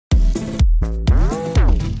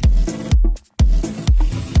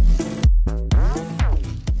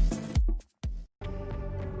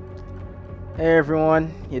Hey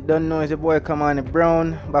everyone, you don't know, it's your boy Commander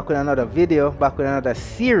Brown, back with another video, back with another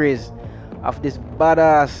series of this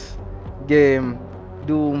badass game,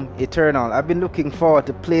 Doom Eternal. I've been looking forward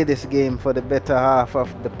to play this game for the better half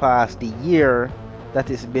of the past year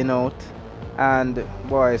that it's been out, and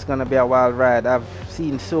boy, it's gonna be a wild ride. I've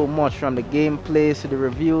seen so much from the gameplay to the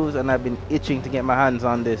reviews, and I've been itching to get my hands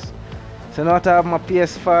on this. So now to have my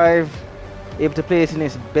PS5, able to play it in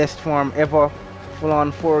its best form ever. Full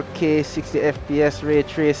on 4K, 60 FPS, ray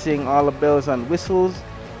tracing, all the bells and whistles.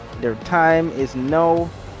 Their time is now.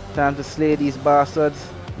 Time to slay these bastards,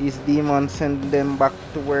 these demons, send them back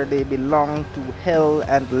to where they belong, to hell,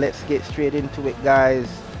 and let's get straight into it, guys.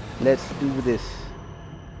 Let's do this.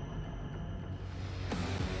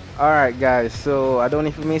 Alright guys, so I don't know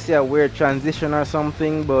if you may see a weird transition or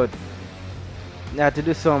something, but I had to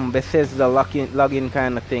do some Bethesda login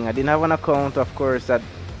kind of thing. I didn't have an account, of course, that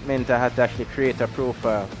meant I had to actually create a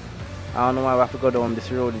profile. I don't know why I have to go down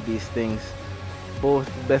this road with these things.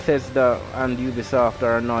 Both Bethesda and Ubisoft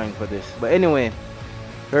are annoying for this. But anyway,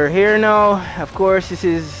 we're here now. Of course, this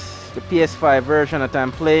is the PS5 version that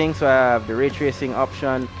I'm playing, so I have the ray tracing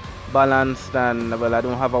option balanced, and well, I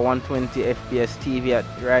don't have a 120 FPS TV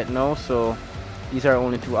right now, so these are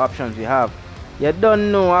only two options we have. You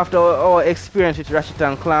don't know, after our experience with Ratchet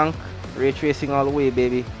and Clank, ray tracing all the way,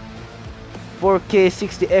 baby. 4K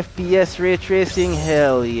 60 FPS ray tracing,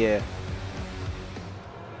 hell yeah.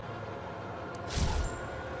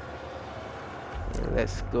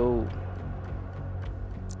 Let's go.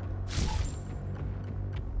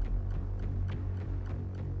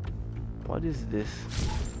 What is this?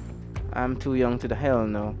 I'm too young to the hell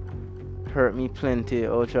no. Hurt me plenty,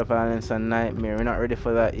 ultra violence and nightmare. We're not ready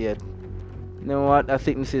for that yet. You know what? I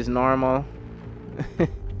think this is normal.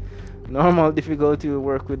 Normal difficulty will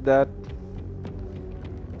work with that.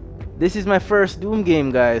 This is my first Doom game,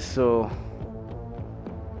 guys, so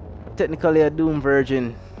technically a Doom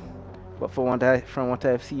virgin, but from what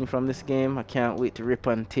I've seen from this game, I can't wait to rip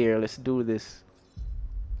and tear. Let's do this.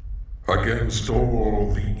 Against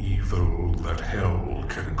all the evil that hell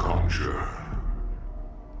can conjure,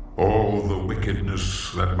 all the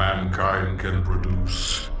wickedness that mankind can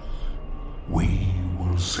produce, we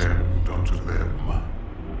will send unto them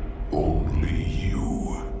only you.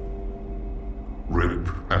 Rip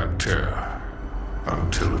and tear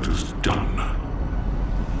until it is done.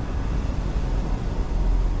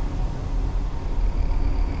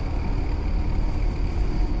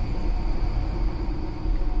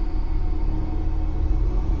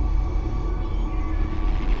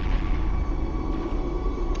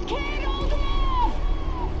 Can't hold them off!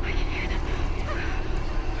 I can't.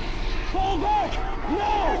 Fall back!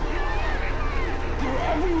 No! They're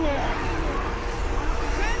everywhere!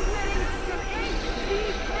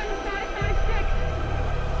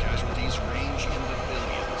 Casualties range in the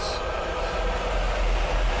billions.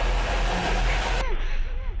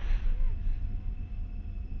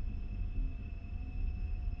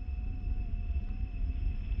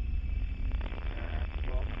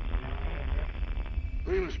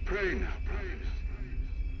 We must pray now, brothers.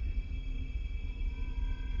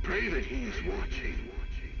 Pray that he is watching.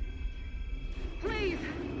 Please!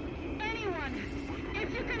 Anyone!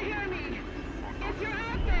 If you can hear me! If you're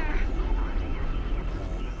out there!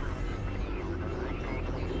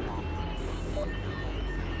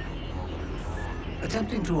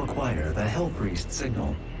 Attempting to acquire the Hell Priest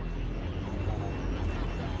signal.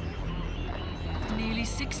 Nearly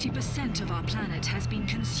 60% of our planet has been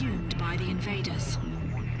consumed by the invaders.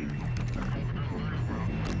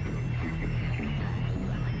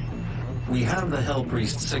 We have the Hell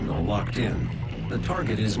Priest signal locked in. The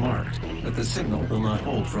target is marked, but the signal will not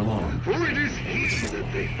hold for long. For it is he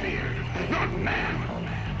that they fear, not man,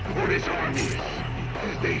 or his armies.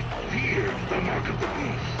 They fear the mark of the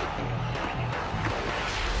beast.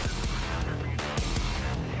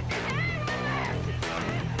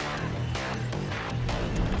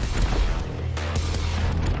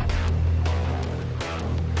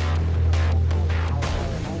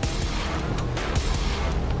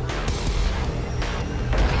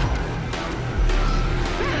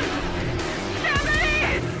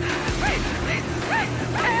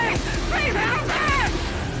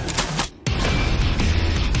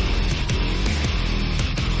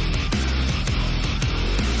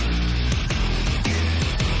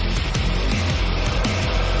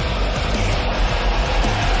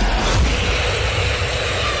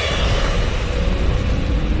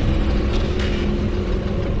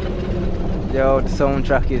 Yo, the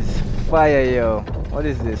soundtrack is fire, yo. What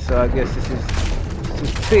is this? So I guess this is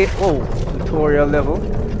tutorial level.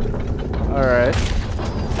 Alright.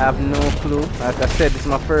 I have no clue. Like I said, this is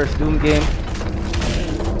my first Doom game.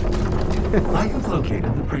 I have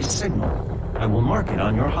located the priest signal. I will mark it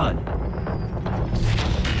on your HUD.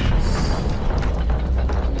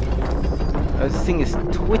 This thing is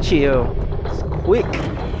twitchy, yo. It's quick.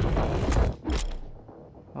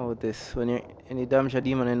 Oh, this when you damage a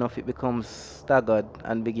demon enough, it becomes staggered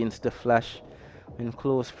and begins to flash. When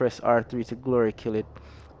close, press R3 to glory kill it.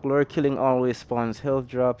 Glory killing always spawns health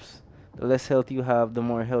drops. The less health you have, the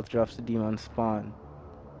more health drops the demon spawn.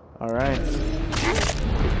 Alright.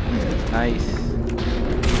 Nice.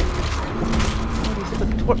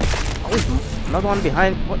 Oh, another one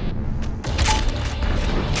behind. What?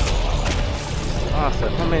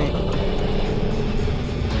 Awesome. How many?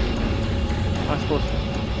 Am I supposed to?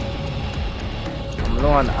 I'm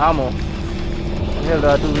low on ammo. What the hell do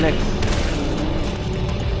I do next?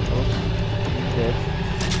 Oops. Dead.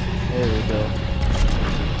 There we go.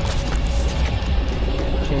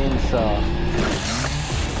 Chainsaw.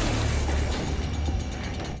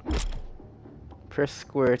 Press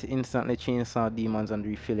square to instantly chainsaw demons and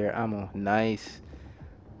refill your ammo. Nice.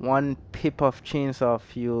 1 pip of chainsaw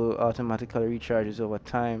fuel automatically recharges over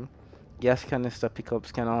time. Gas canister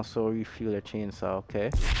pickups can also refuel your chainsaw.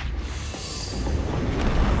 Okay.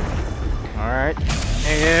 Alright.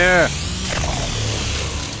 Yeah.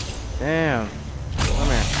 Damn. Come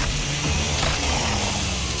here.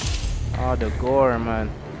 Oh, the gore, man.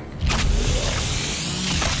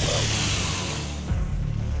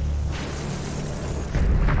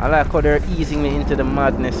 I like how they're easing me into the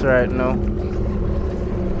madness right now.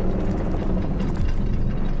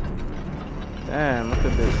 Damn, look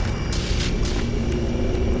at this.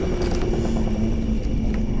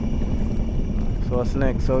 So what's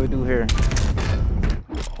next? What we do here?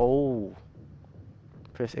 Oh.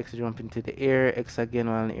 Press X to jump into the air, X again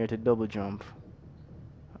while in the air to double jump.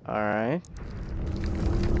 Alright.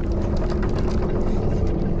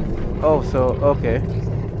 Oh, so, okay.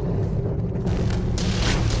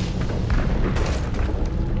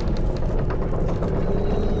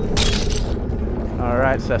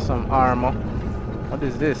 Alright, so that's some armor. What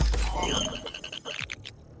is this?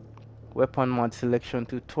 Weapon mod selection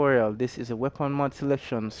tutorial. This is a weapon mod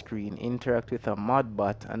selection screen. Interact with a mod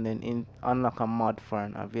bot and then unlock a mod for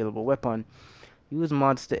an available weapon. Use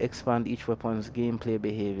mods to expand each weapon's gameplay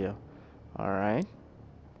behavior. Alright.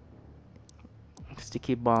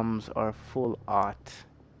 Sticky bombs are full art.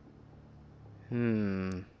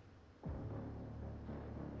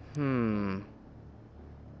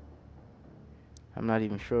 I'm not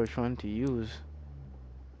even sure which one to use.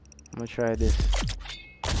 I'm gonna try this.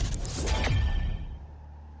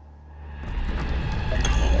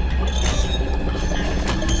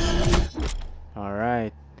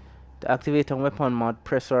 Alright. To activate a weapon mod,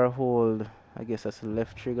 press or hold, I guess that's the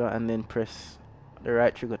left trigger, and then press the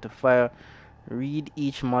right trigger to fire. Read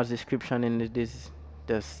each mod's description in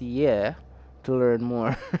the CA to learn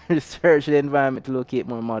more. Search the environment to locate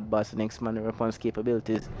more mod bots and expand the weapon's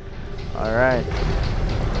capabilities. Alright.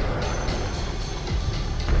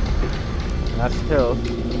 That's health.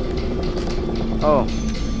 Oh.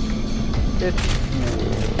 Shit.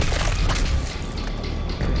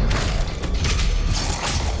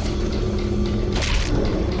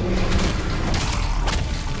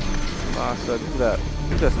 Bastard, look at that.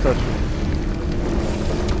 You just touched me.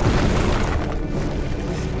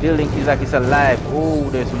 This building feels like it's alive. Oh,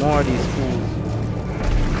 there's more of these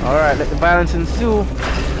fools. Alright, let the violence ensue.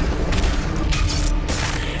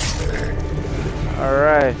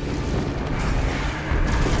 Alright.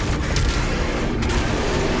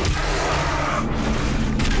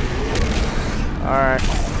 Alright,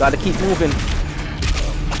 gotta keep moving.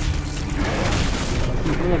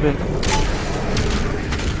 Keep moving.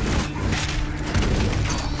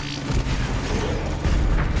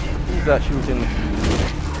 Who's that shooting me?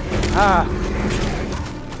 Ah!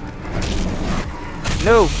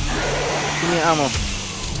 No! Give me ammo.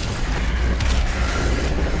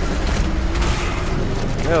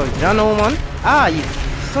 Yo, Jano, man. Ah, you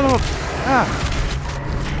son of a... Ah!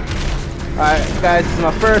 Alright, guys, this is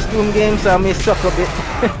my first Doom game, so I may suck a bit.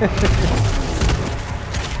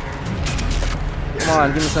 Come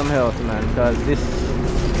on, give me some health, man, because this...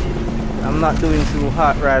 I'm not doing too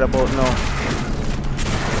hot right about now.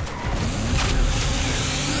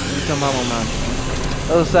 Give me some ammo, man.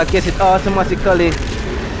 Also, I guess it automatically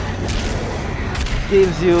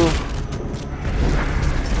gives you...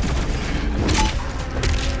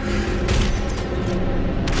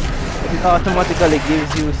 It automatically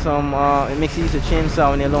gives you some, it makes you use a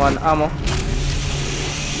chainsaw when you're low on ammo.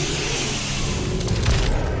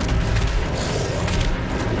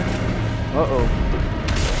 Uh-oh.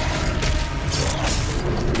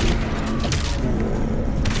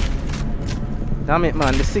 Damn it,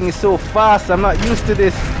 man. This thing is so fast. I'm not used to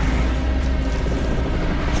this.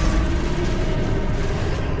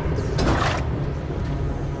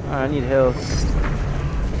 I need health.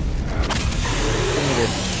 I need it.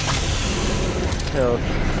 Health.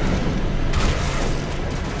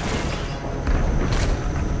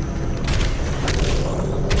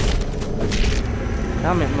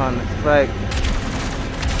 Damn it, man. It's like...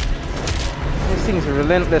 This thing's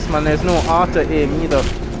relentless, man. There's no auto aim either.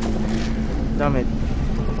 Damn it.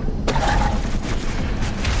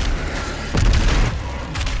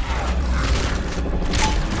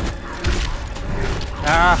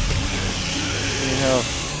 Ah! Need help.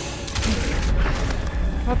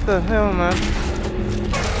 What the hell, man?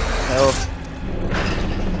 Help.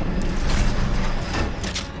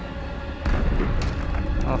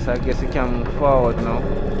 Also, I guess you can move forward now.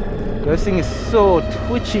 This thing is so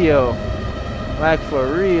twitchy, yo. Like, for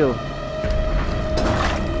real.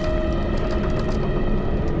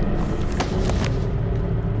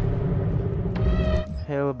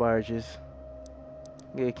 Hell barges.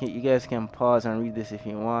 You guys can pause and read this if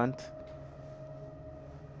you want.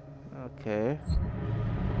 Okay.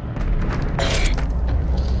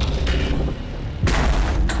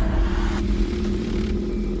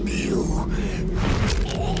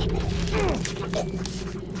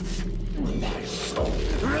 My soul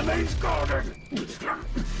remains guarded.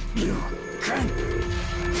 You can't.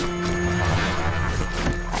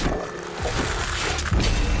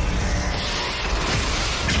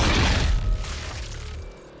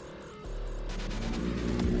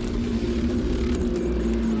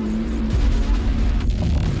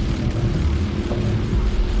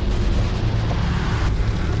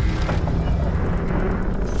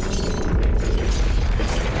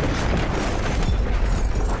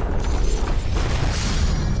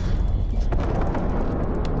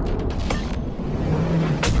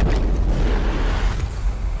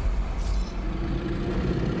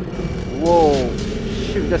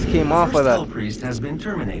 Just came off of that. Hell Priest has been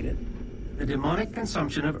terminated. The demonic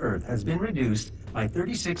consumption of Earth has been reduced by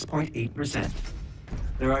 36.8%.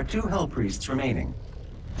 There are 2 Hell Priests remaining.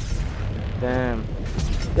 Damn.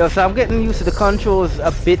 Yo, so I'm getting used to the controls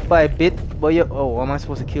a bit by bit, but oh, am I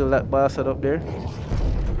supposed to kill that bastard up there?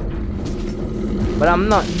 But I'm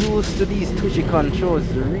not used to these twitchy controls.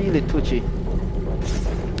 They're really twitchy.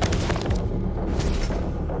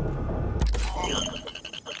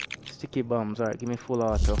 Sticky bombs. Alright, give me full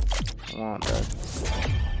auto. I want that.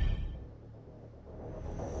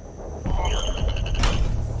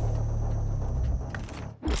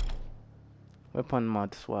 Weapon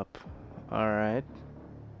mod swap. Alright.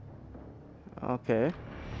 Okay.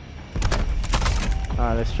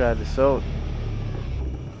 Let's try this out.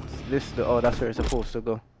 Oh, that's where it's supposed to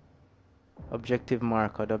go. Objective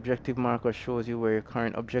marker. The objective marker shows you where your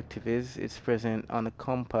current objective is. It's present on the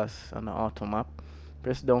compass on the auto map.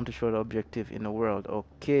 Press down to show the objective in the world.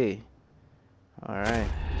 Okay. Alright.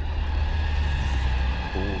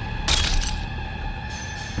 Cool.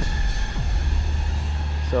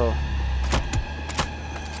 So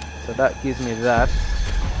that gives me that.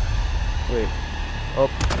 Wait. Up.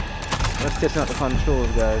 Let's test out the controls,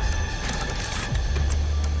 guys.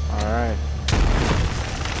 Alright.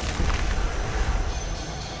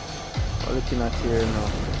 We're looking at here now.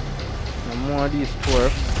 No more of these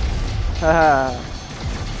twerps. Haha.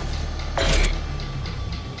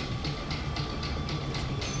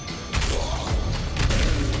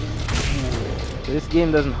 This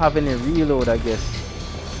game doesn't have any reload, I guess.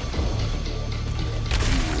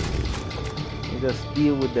 You just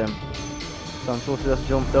deal with them. So I'm supposed to just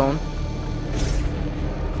jump down.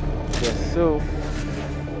 Yes, so.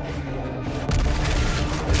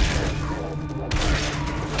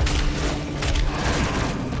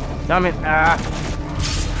 Damn it! Ah!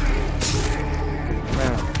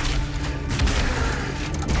 Man.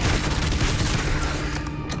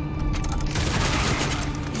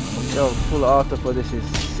 Yo, full auto for this is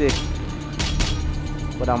sick.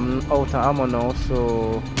 But I'm out of ammo now,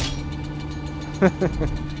 so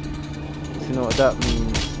you know what that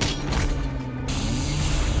means.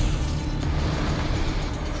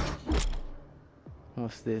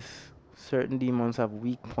 What's this? Certain demons have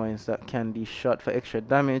weak points that can be shot for extra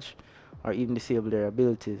damage or even disable their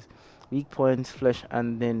abilities. Weak points, flash red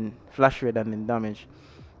and then damage.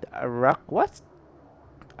 The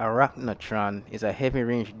Arachnotron is a heavy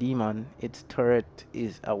range demon. Its turret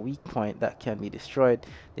is a weak point that can be destroyed,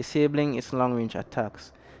 disabling its long range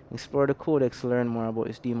attacks. Explore the codex to learn more about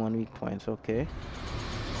its demon weak points. Okay.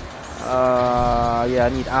 Yeah, I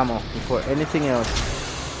need ammo before anything else.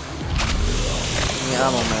 Give me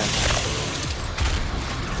ammo, man.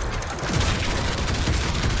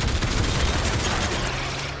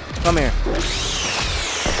 Come here.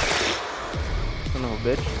 Son of a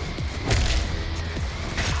bitch.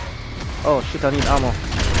 Oh shit, I need ammo.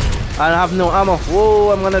 I have no ammo.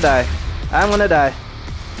 Whoa, I'm gonna die. I'm gonna die.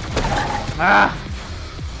 Ah!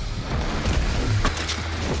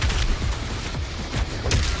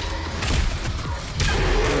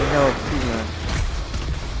 Help too, man.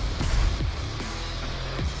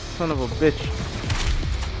 Son of a bitch.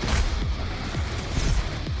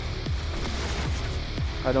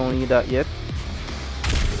 I don't need that yet.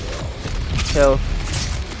 Hell.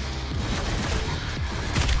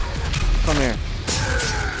 Come here.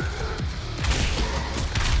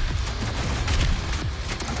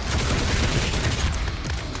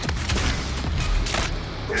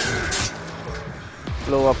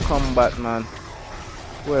 Blow up combat, man.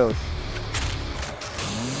 Who else?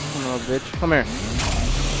 Come on, bitch. Come here.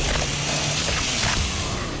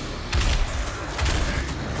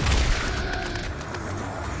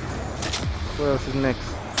 Who else is next?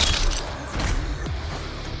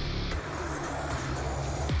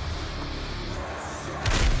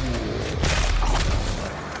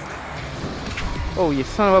 Oh, you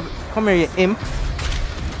son of a... Come here, you imp.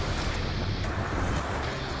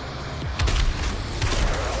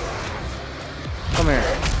 Come here.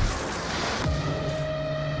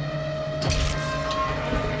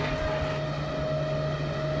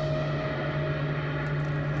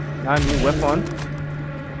 Now new weapon.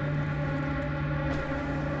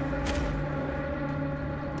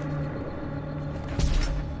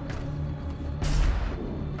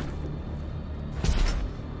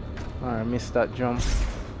 I missed that jump.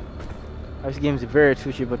 This game is very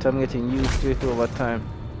twitchy, but I'm getting used to it over time.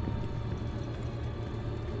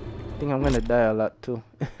 I think I'm gonna die a lot too,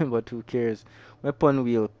 but who cares? Weapon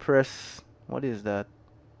wheel, press. What is that?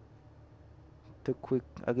 To quick,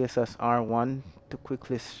 I guess that's R1 to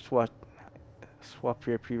quickly swap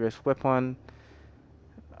your previous weapon.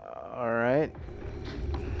 Alright.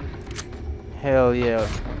 Hell yeah.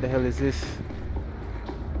 What the hell is this?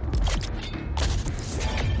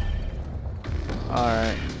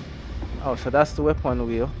 Alright. Oh, so that's the weapon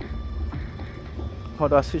wheel. How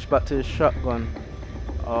do I switch back to the shotgun?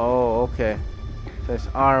 Oh, okay. So it's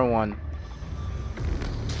R1.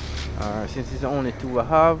 Alright, since it's the only two I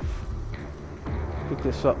have,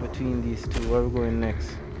 quickly swap between these two. Where are we going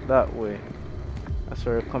next? That way. That's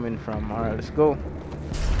where we're coming from. Alright, let's go.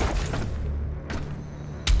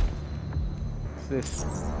 What's this?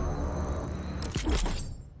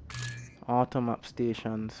 Auto map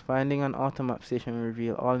stations. Finding an auto map station will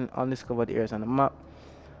reveal all undiscovered areas on the map.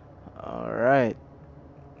 Alright.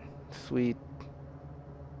 Sweet.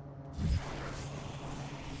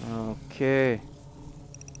 Okay.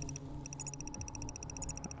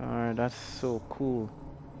 Alright, that's so cool.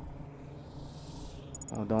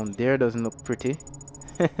 Oh, down there doesn't look pretty.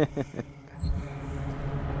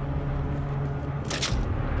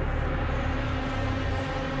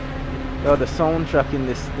 Yo, the soundtrack in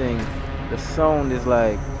this thing. The sound is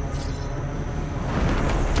like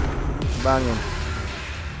banging.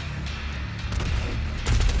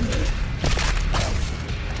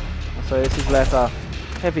 So this is like a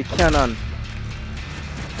heavy cannon.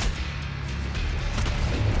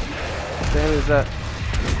 What the hell is that?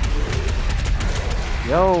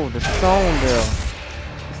 Yo, the sound there.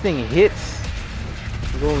 This thing hits.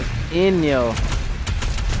 It goes in, yo.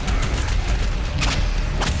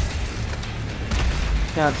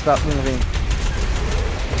 Can't stop moving.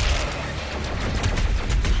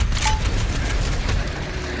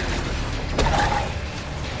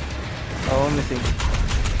 Oh, I'm missing.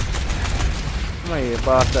 Come here,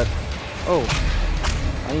 bastard. Oh,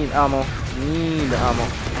 I need ammo. Need ammo.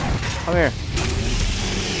 Come here.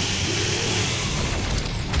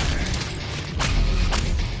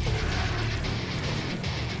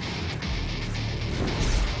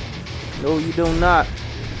 No, you do not.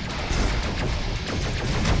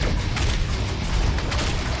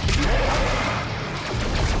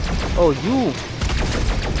 Oh, you.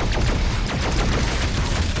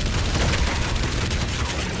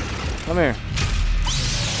 Come here.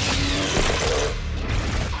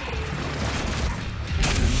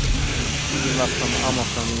 Give up some ammo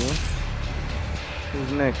from you.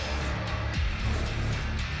 Who's next?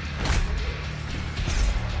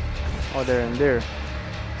 Oh, they're in there.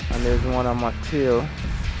 And there's one on my tail.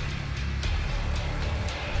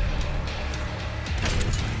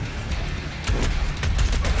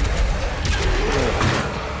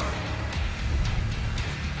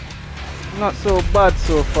 Not so bad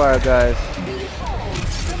so far, guys.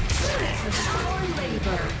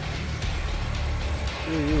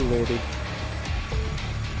 You lady.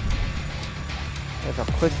 There's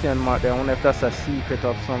a question mark there. I wonder if that's a secret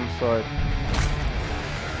of some sort.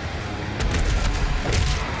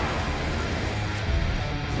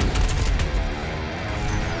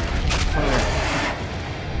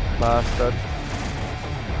 Bastard.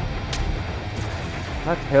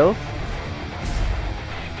 That health?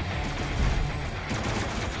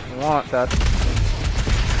 I want that.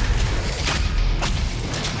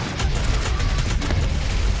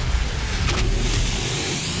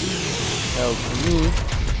 Help me.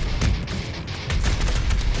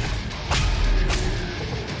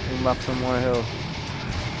 Bring back some more health.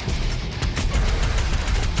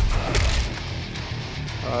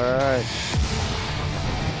 Alright.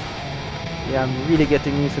 Yeah, I'm really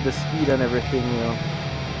getting used to the speed and everything, you know.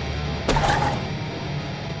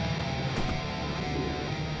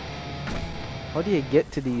 How do you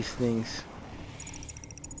get to these things?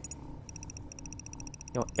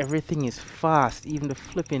 Yo, everything is fast, even the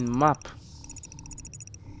flipping map.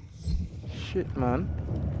 Shit, man.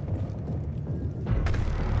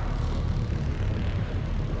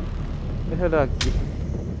 The hell I get?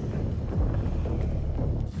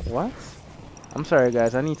 What? I'm sorry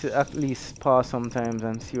guys, I need to at least pause sometimes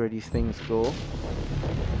and see where these things go.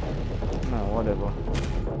 No, whatever.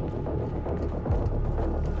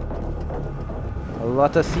 A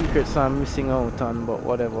lot of secrets I'm missing out on, but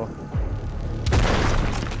whatever.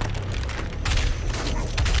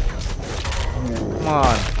 Come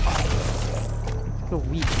on. You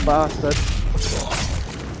weak bastard.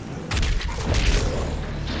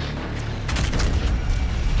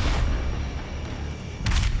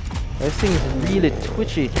 This thing is really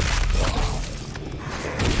twitchy.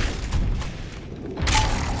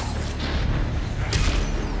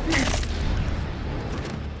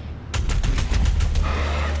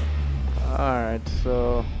 Alright,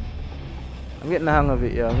 so I'm getting the hang of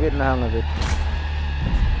it, yeah, I'm getting the hang of it.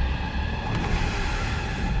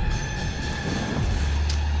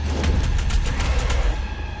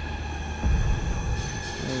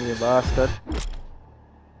 Hey, you bastard.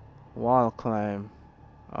 Wall climb.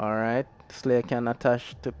 Alright, Slayer can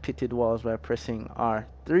attach to pitted walls by pressing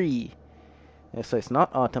R3. Yeah, so it's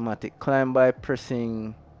not automatic. Climb by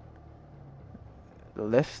pressing the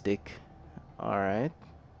left stick. Alright.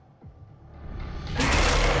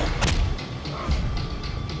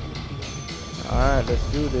 Alright,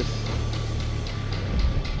 let's do this.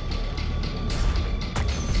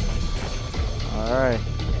 Alright.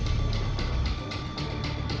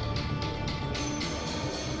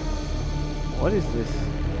 What is this?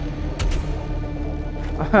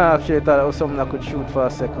 I actually thought it was something I could shoot for a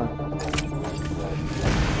second.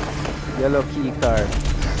 Yellow key card.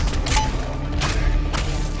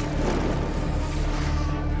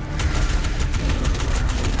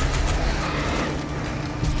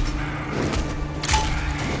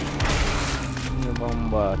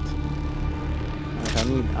 Bombard. I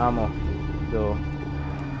need ammo though.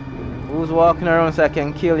 Who's walking around so I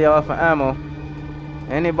can kill you off of ammo?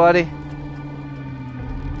 Anybody?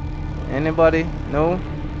 Anybody? No?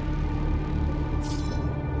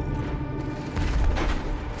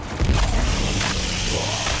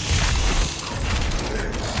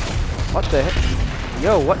 What the heck?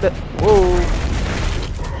 Yo, what the? Whoa!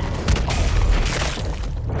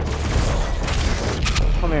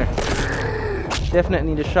 Come here.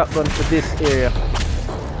 Definitely need a shotgun for this area.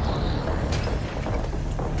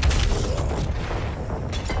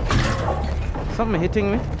 Something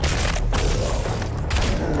hitting me?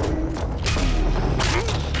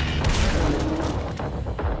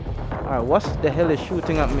 Alright, what the hell is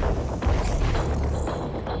shooting at me?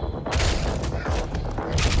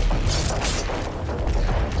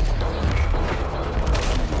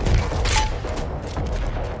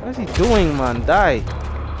 What is he doing, man? Die!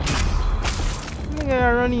 Nigga,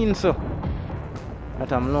 you're running so.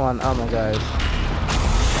 But I'm low on ammo, guys.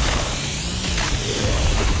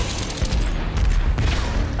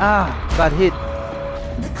 Ah, got hit.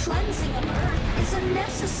 The cleansing of Earth is a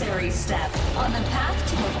necessary step on the path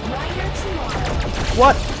to a brighter tomorrow.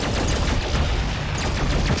 What?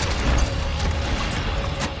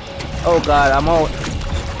 Oh god, I'm out.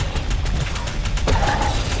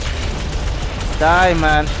 Die,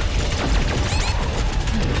 man.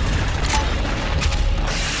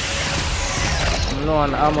 I'm low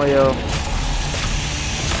on ammo, yo.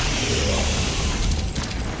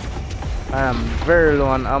 I am very low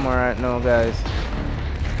on ammo right now, guys.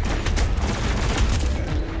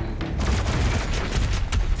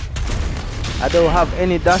 I don't have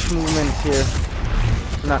any dash movements here.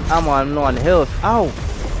 Not ammo, I'm low on health. Ow!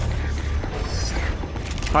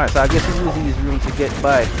 Alright, so I guess we use these rooms to get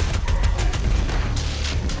by.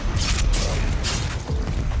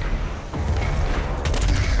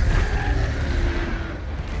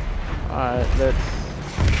 Alright, let's...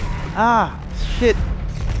 Ah! Shit!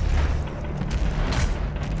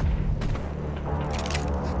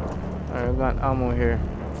 Alright, we got ammo here.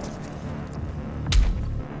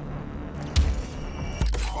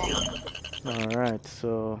 Alright,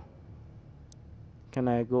 so... Can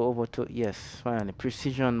I go over to... Yes, fine.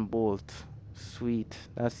 Precision bolt. Sweet.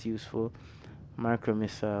 That's useful. Micro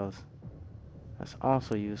missiles. That's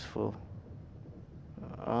also useful.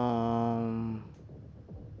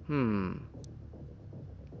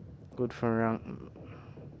 Good for rank.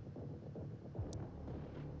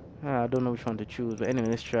 I don't know which one to choose, but anyway,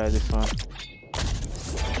 let's try this one.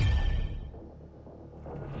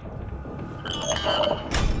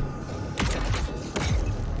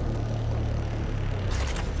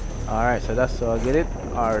 Alright, so that's so I get it.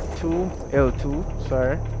 R2, L2,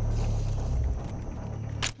 sorry.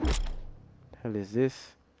 The hell is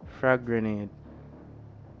this? Frag grenade.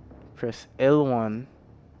 Press L1.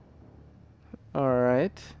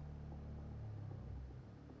 Alright.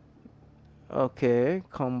 Okay,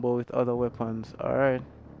 combo with other weapons. Alright.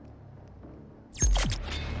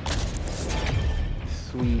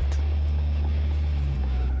 Sweet.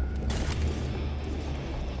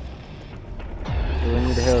 Do I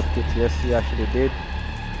need a health kit? Yes, he actually did.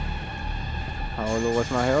 How low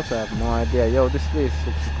was my health? I have no idea. Yo, this place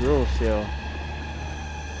looks gross, yo.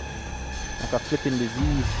 Like a flipping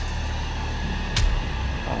disease.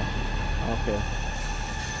 Oh, okay.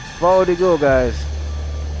 Forward we go, guys.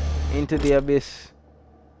 Into the abyss.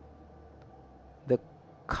 The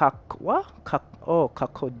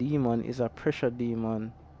Kako demon is a pressure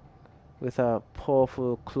demon with a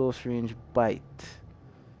powerful close range bite.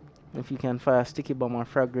 If you can fire a sticky bomb or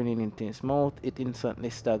frag grenade into its mouth, it instantly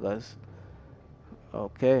staggers.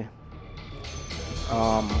 Okay.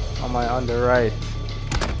 Am I on the right?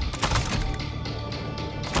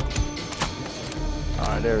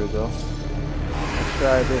 Alright, there we go. Let's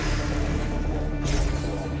try this.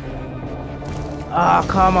 Ah,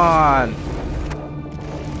 come on!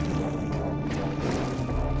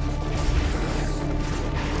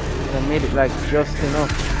 I made it like just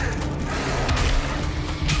enough.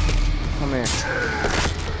 Come here.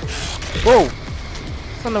 Whoa!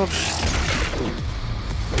 Son of a...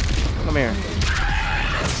 Come here.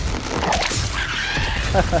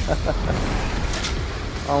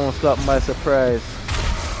 Almost got by surprise.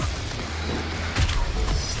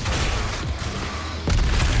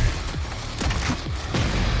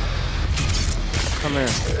 Come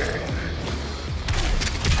here.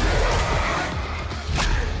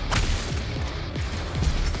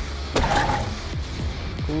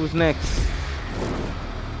 Who's next?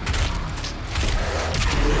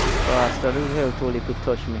 Bastard, who the hell told he could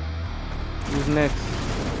touch me? Who's next?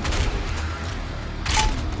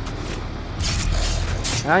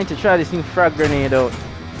 I need to try this new frag grenade out.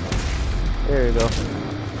 There you go.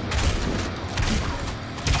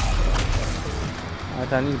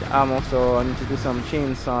 Right, I need ammo, so I need to do some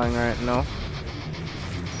chainsawing right now.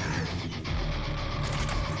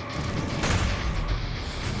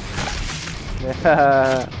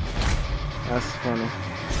 Yeah, that's funny.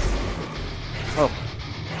 Oh.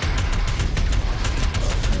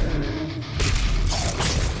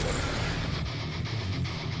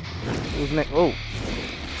 Who's next? Oh.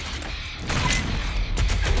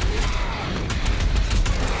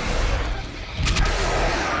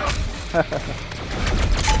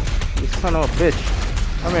 You son of a bitch.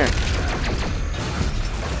 Come here.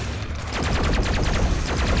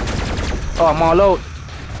 Oh, I'm all out.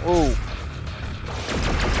 Oh.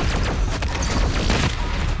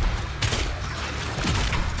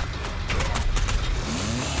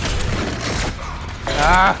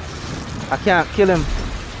 Ah! I can't kill him.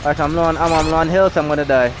 Alright, I'm low on health, I'm gonna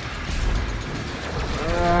die.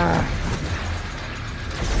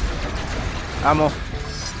 Ammo.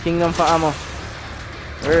 Kingdom for ammo.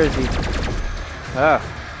 Where is he? Ah.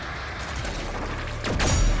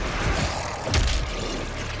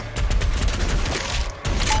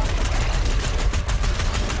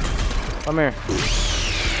 Come here.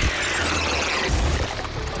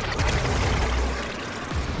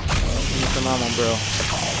 Need some ammo, bro.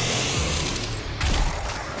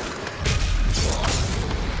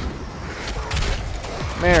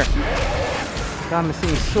 Come here. God, this thing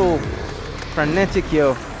is so frenetic,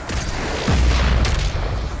 yo.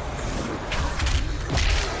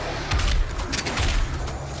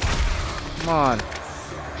 Come on.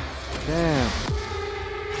 Damn.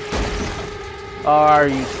 Oh, are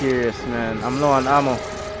you serious, man? I'm low on ammo.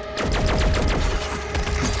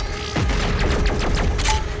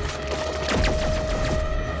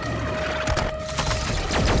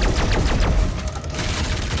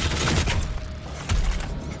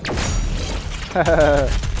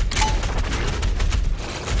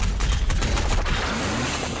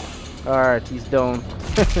 Alright, he's down.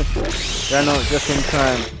 Ran out just in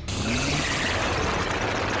time.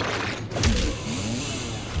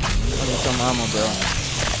 I need some ammo, bro.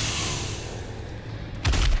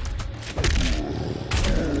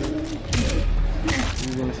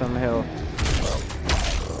 Using some health.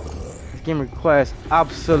 This game requires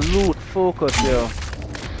absolute focus, yo.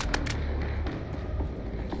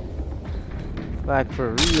 Like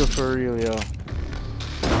for real, yo.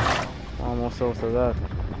 Almost out of that.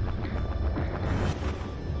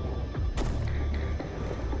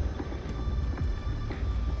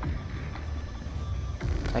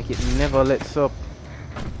 Like it never lets up.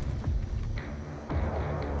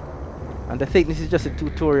 And I think this is just a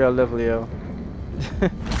tutorial level, yo.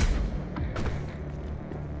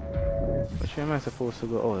 Which way am I supposed to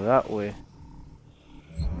go? Oh, that way.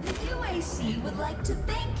 The UAC would like to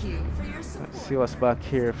thank you for your support. Let's see what's back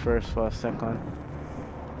here first for a second.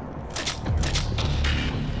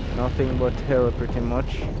 Nothing but hell, pretty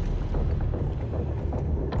much.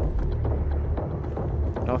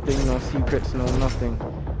 Nothing, no secrets, no nothing.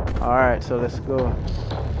 Alright, so let's go.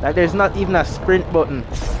 Like there's not even a sprint button.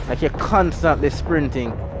 Like you're constantly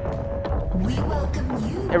sprinting. We welcome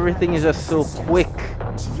you. Everything is just so quick.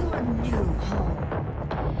 To your new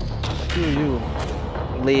home. Screw you,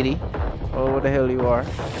 lady. Oh, what the hell you are.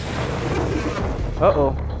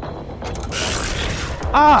 Uh-oh.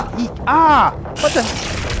 Ah! What the?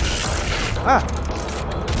 Ah!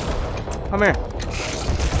 Come here.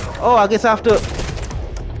 Oh, I guess I have to...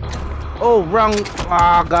 Oh, wrong.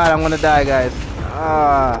 Ah, God, I'm gonna die, guys.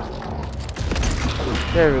 Ah.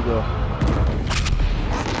 There we go.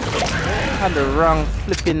 Had the wrong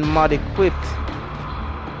flipping mod equipped.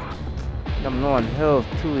 I'm low on health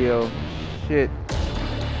too, yo. Shit.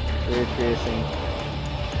 Raytracing.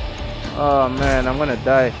 Oh man, I'm gonna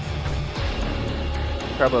die.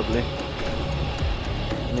 Probably.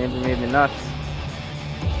 Maybe not.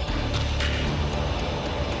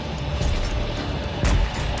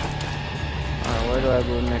 Alright, where do I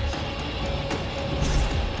go next?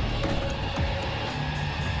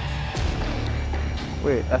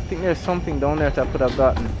 Wait, I think there's something down there that I could have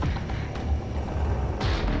gotten.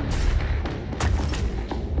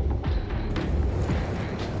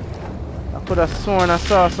 I could have sworn I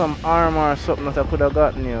saw some armor or something that I could have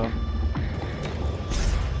gotten, yo.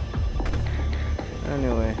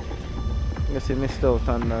 Anyway, I guess I missed out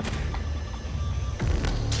on that.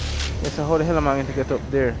 Yeah, so how the hell am I going to get up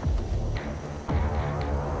there?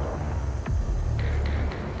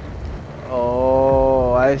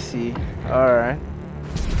 Oh, I see. Alright.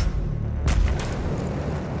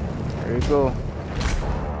 There we go.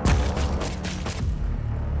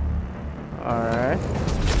 Alright.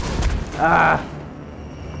 Ah!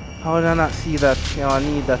 How did I not see that? Yo, I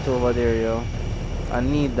need that over there, yo. I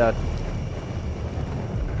need that.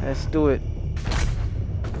 Let's do it.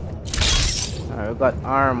 Alright, we got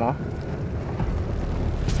armor.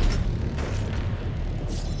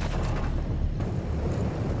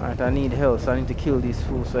 Alright, I need health, so I need to kill these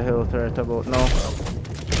fools for health right about now.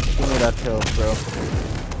 Give me that health, bro.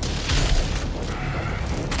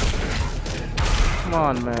 Come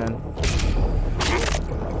on, man.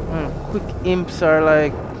 Quick imps are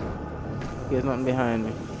like... There's nothing behind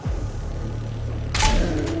me.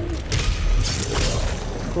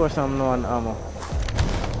 Of course I'm low on ammo.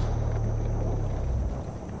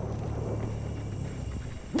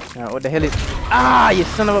 Alright, what the hell is... Ah, you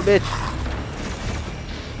son of a bitch!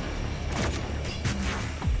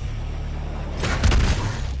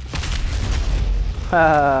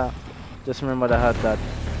 Haha, just remembered I had that.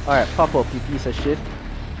 Alright, pop up, you piece of shit.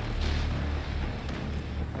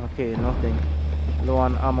 Okay, nothing. Low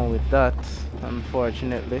on ammo with that,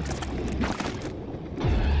 unfortunately.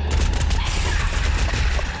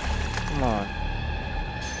 Come on.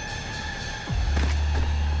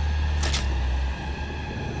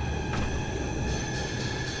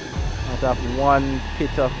 I have one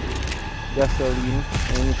pit of gasoline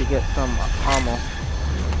and we need to get some ammo.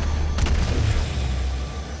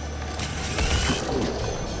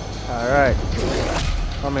 Alright.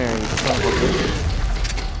 Come here, you son of a bitch.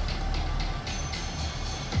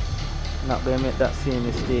 Not gonna make that same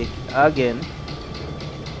mistake again.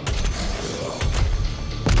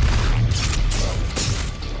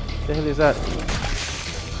 What the hell is that?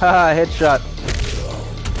 Haha, headshot.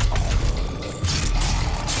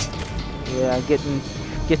 Yeah,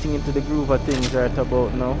 getting into the groove of things right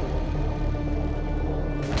about now.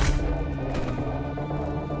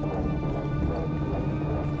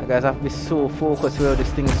 You guys have to be so focused where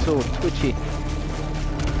this thing is so twitchy.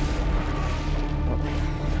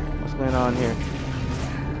 What's going going on here?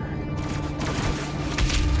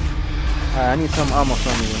 I need some ammo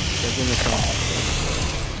from you. So give me some.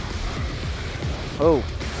 Oh.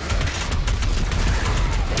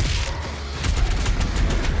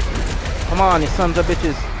 Come on, you sons of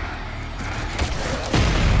bitches.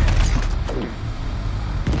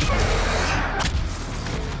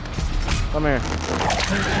 Come here.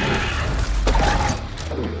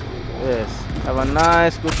 Yes. Have a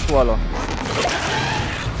nice good swallow.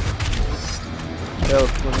 Help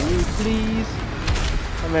for me, please.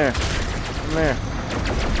 Come here. Come here.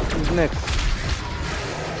 Who's next?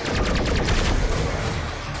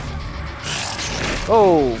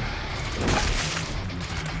 Oh.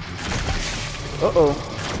 Uh-oh.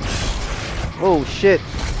 Oh, shit.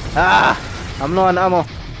 Ah! I'm low on ammo.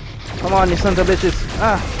 Come on, you sons of bitches.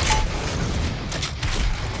 Ah!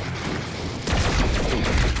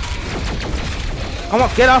 Come on,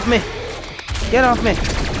 get off me! Get off me!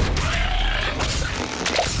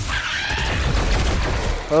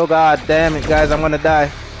 Oh god damn it, guys, I'm gonna die.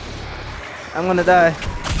 I'm gonna die. I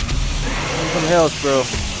need some health, bro.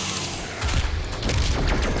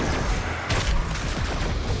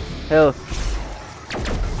 Health.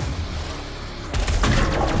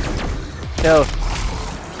 Health.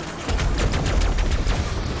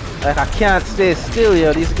 Like, I can't stay still,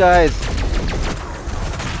 yo, these guys.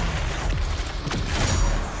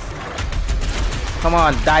 Come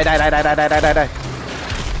on, die, die, die, die, die, die, die, die, die.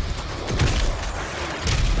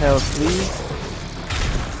 Health, please.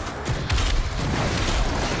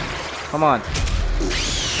 Come on. Take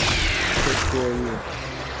care of you.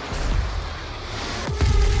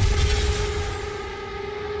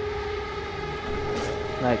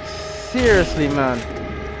 Like, seriously, man.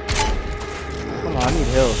 Come on, I need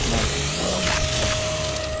health,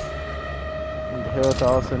 man. Need health, I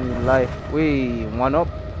also need life. Wait, one up.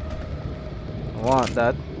 I want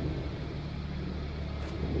that.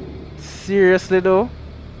 Seriously, though?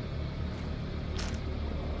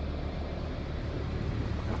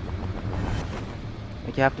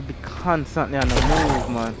 Like, you have to be constantly on the move,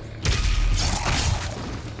 man.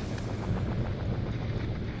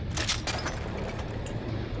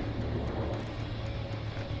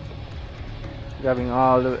 Grabbing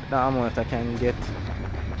all the ammo that I can get.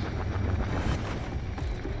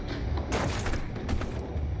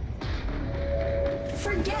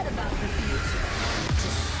 Forget about the future. To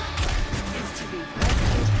suffer is to be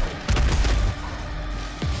present.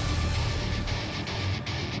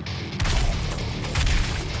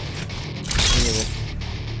 Anyway,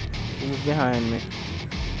 who's behind me?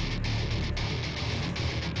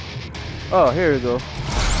 Oh, here we go.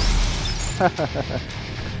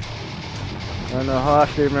 I don't know how I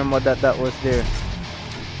actually remember that was there.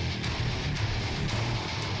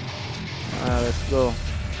 Alright, let's go.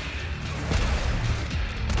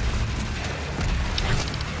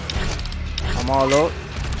 I'm all out.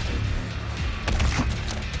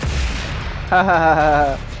 Ha ha ha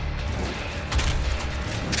ha.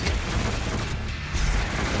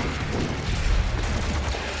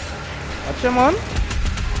 Watch him on.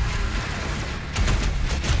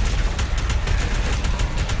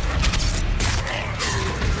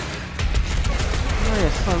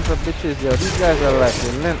 Sons of bitches, yo. These guys are like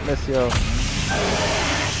relentless, yo.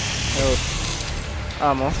 Health.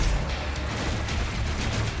 Ammo.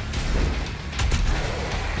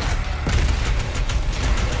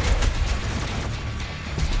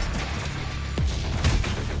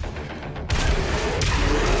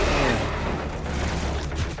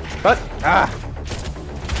 But ah.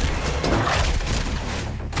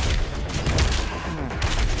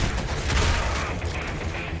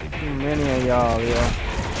 Too many of y'all, yo.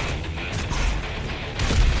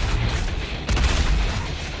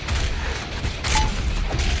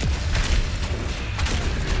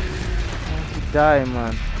 Die,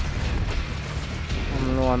 man.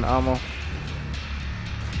 I'm low on ammo.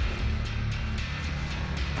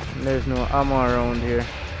 There's no ammo around here.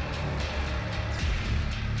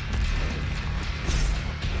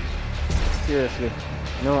 Seriously,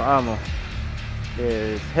 no ammo.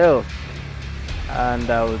 There's health, and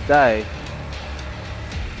I will die.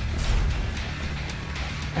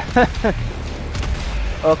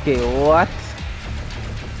 Okay, what?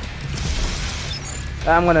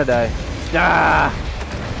 I'm gonna die. Ah!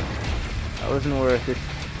 That wasn't worth it.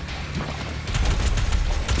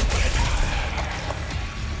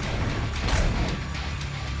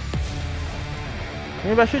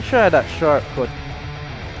 Maybe I should try that shortcut.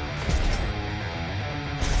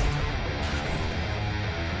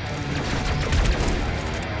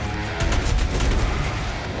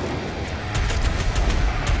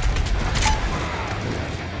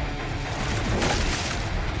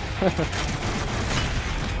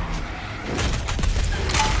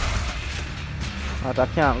 But I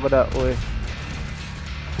can't go that way.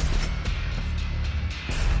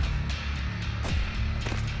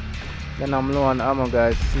 Then I'm low on ammo,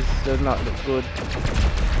 guys. This does not look good.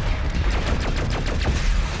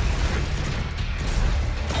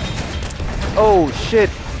 Oh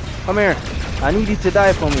shit! Come here. I need you to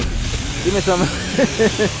die for me. Give me some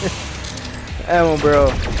ammo,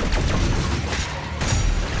 bro.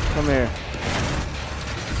 Come here.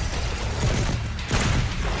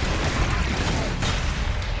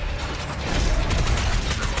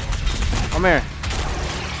 Come here.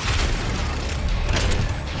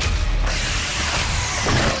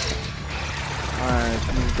 Alright,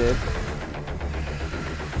 he's dead.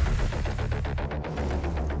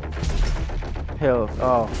 Health.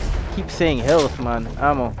 Oh, keep saying health, man.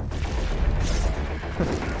 Ammo.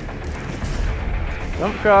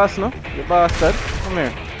 Don't cross, no? You bastard. Come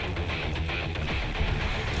here.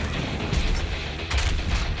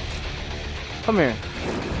 Come here.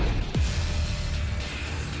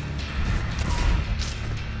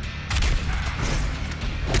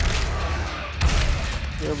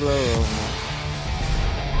 You're blow over.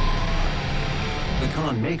 The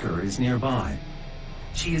Khan Maker is nearby.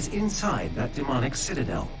 She is inside that demonic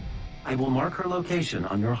citadel. I will mark her location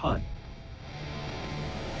on your HUD.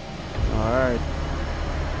 Alright.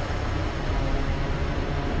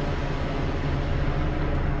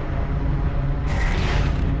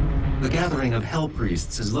 The gathering of Hell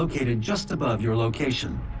Priests is located just above your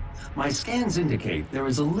location. My scans indicate there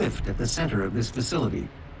is a lift at the center of this facility.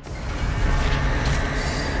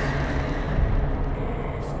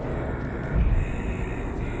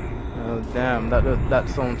 Oh damn, that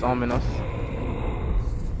sounds ominous.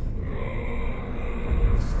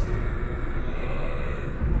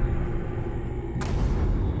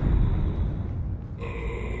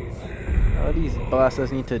 Oh, these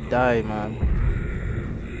bastards need to die, man.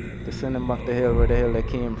 To send them back to hell where the hell they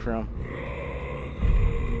came from.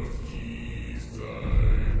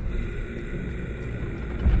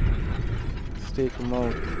 Let's take them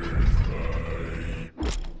out.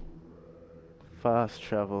 Fast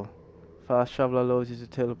travel. Fast travel allows you to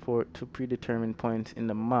teleport to predetermined points in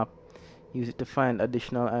the map. Use it to find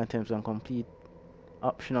additional items and complete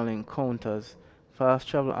optional encounters. Fast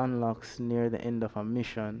travel unlocks near the end of a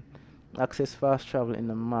mission. Access fast travel in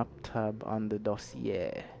the map tab on the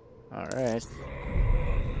dossier. Alright.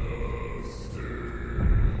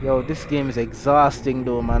 Yo, this game is exhausting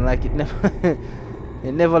though, man. Like it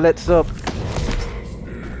never lets up.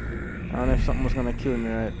 I don't know if something was gonna kill me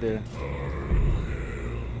right there.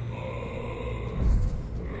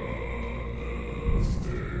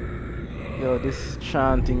 Yo, this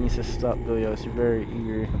chanting needs to stop though, yo. It's very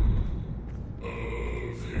eerie.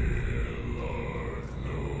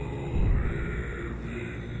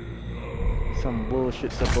 Some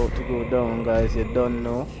bullshit's about to go down, guys. You don't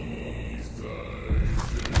know.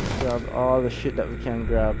 Grab all the shit that we can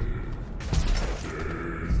grab.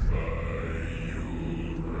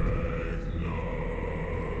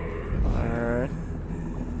 Alright.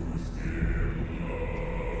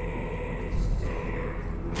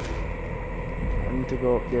 I need to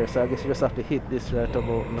go up there, so I guess you just have to hit this right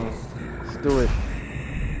about now. Let's do it.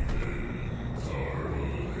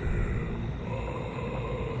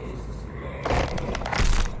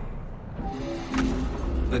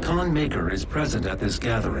 The Khan Maker is present at this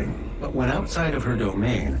gathering, but when outside of her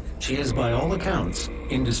domain, she is by all accounts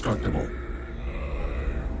indestructible.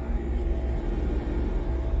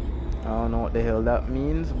 I don't know what the hell that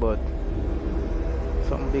means, but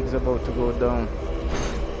something big's about to go down.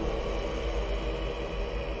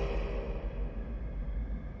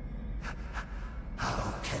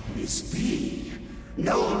 How can this be?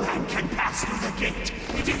 No man can pass through the gate.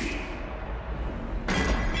 It is...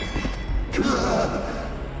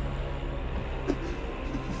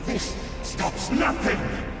 This stops nothing.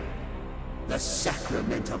 The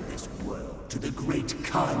sacrament of this world to the great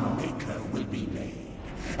Khan Maker will be made,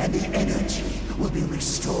 and the energy will be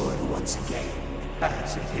restored once again.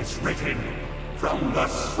 As it is written, from the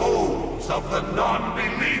souls of the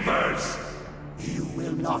non-believers. You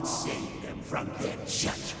will not save them from their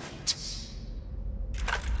judgment.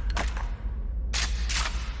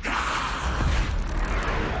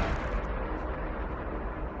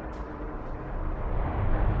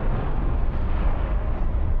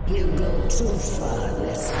 You go too far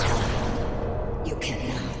this time. You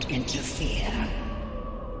cannot interfere.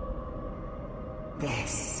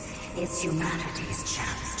 This is humanity's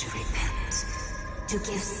chance to repent, to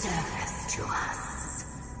give service to us.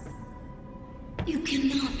 You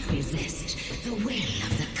cannot resist the will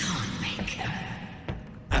of the Khan Maker.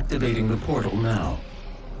 activating the portal now.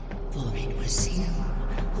 For it was you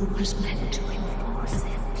who was meant to enforce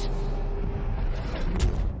it.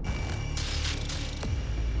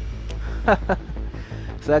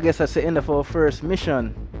 So I guess that's the end of our first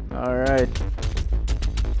mission. Alright.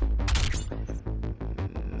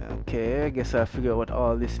 Okay, I guess I'll figure out what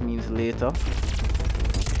all this means later.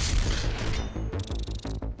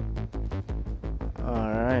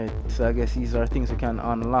 Alright, so I guess these are things we can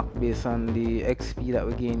unlock based on the XP that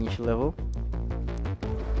we gain each level.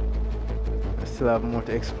 I still have more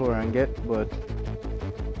to explore and get, but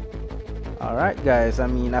alright guys, I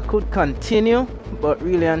mean I could continue, but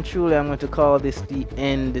really and truly I'm going to call this the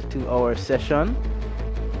end to our session.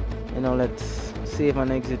 You know, let's save and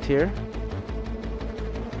exit here.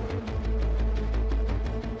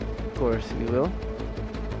 Of course we will.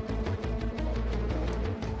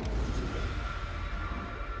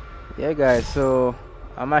 Yeah guys, so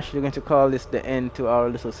I'm actually going to call this the end to our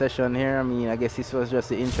little session here. I mean, I guess this was just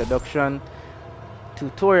the introduction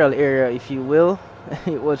tutorial area, if you will.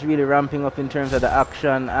 It was really ramping up in terms of the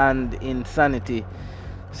action and insanity,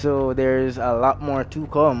 so there's a lot more to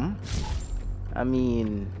come. I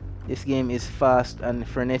mean, this game is fast and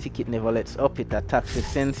frenetic, it never lets up, it attacks the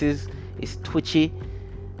senses, it's twitchy,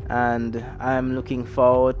 and I'm looking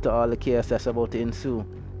forward to all the chaos that's about to ensue.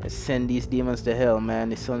 Let's send these demons to hell, man,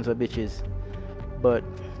 these sons of bitches. But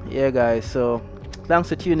yeah guys, so thanks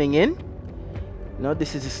for tuning in. You know,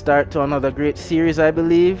 this is the start to another great series, I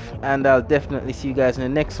believe, and I'll definitely see you guys in the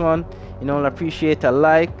next one. You know, I'll appreciate a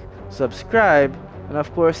like, subscribe, and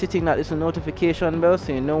of course hitting that little notification bell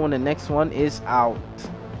so you know when the next one is out.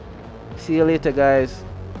 See you later guys,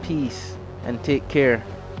 peace and take care.